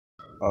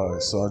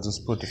Alright, so I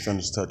just put the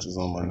finished touches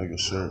on my nigga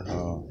shirt.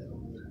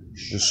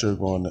 This shirt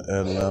going to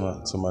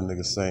Atlanta to my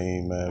nigga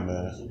Saen,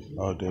 Madman,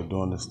 out there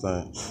doing this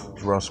thing.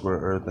 Rough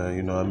Squirrel, everything.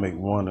 You know, I make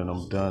one and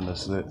I'm done.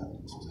 That's it.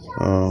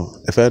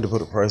 If I had to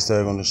put a price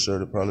tag on this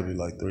shirt, it'd probably be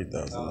like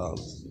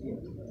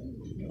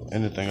 $3,000.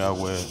 Anything I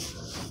wear, you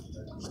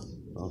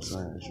know what I'm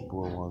saying? It's your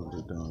boy wanted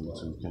it down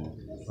to King.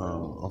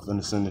 I'm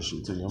finna send this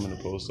shit to you. I'm in the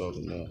post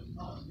office now.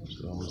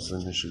 So I'm gonna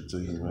send this shit to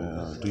you,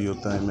 man. Do your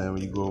thing, man,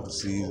 when you go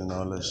overseas and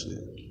all that shit.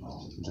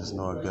 Just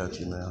know I got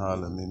you, man.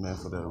 Holler at me, man,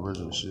 for that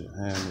original shit.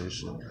 Handmade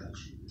shit.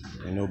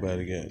 Ain't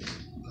nobody got it.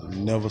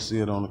 You never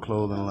see it on the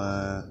clothing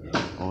line,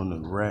 on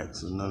the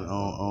racks, or nothing.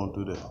 I don't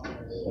do that.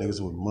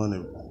 Niggas with money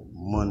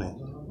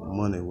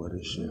with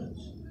this shit.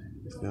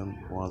 You feel me?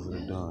 Ones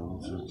that are done,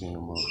 you too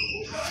came up.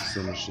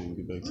 Send this shit and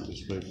get back to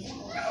this paper.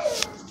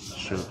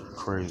 Shit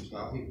crazy.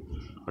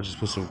 I just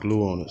put some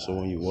glue on it so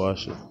when you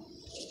wash it,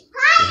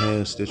 the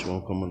hand stitch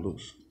won't come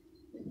loose.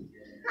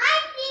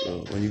 So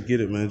when you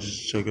get it, man,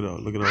 just check it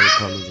out. Look at all the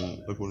colors in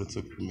it. Look what it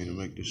took for me to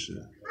make this shit.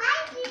 You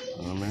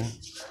know what I mean?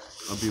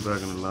 I'll be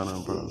back in Atlanta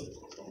in probably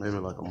maybe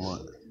like a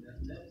month.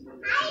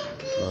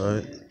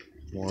 Alright?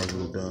 Ones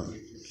are done.